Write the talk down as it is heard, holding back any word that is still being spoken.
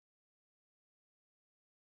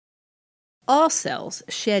All cells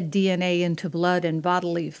shed DNA into blood and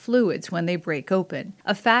bodily fluids when they break open,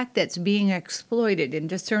 a fact that's being exploited in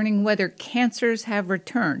discerning whether cancers have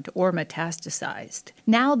returned or metastasized.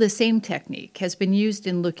 Now the same technique has been used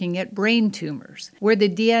in looking at brain tumors, where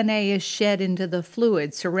the DNA is shed into the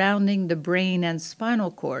fluid surrounding the brain and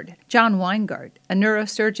spinal cord. John Weingart, a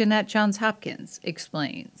neurosurgeon at Johns Hopkins,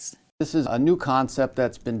 explains. This is a new concept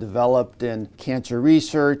that's been developed in cancer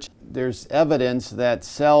research. There's evidence that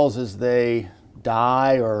cells, as they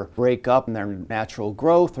die or break up in their natural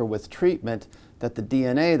growth or with treatment, that the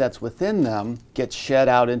DNA that's within them gets shed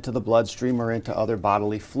out into the bloodstream or into other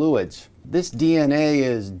bodily fluids. This DNA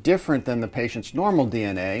is different than the patient's normal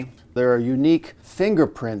DNA. There are unique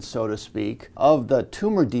fingerprints, so to speak, of the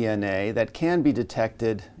tumor DNA that can be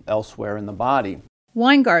detected elsewhere in the body.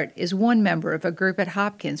 Weingart is one member of a group at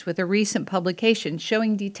Hopkins with a recent publication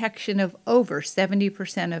showing detection of over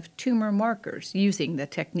 70% of tumor markers using the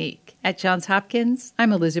technique. At Johns Hopkins,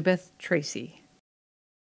 I'm Elizabeth Tracy.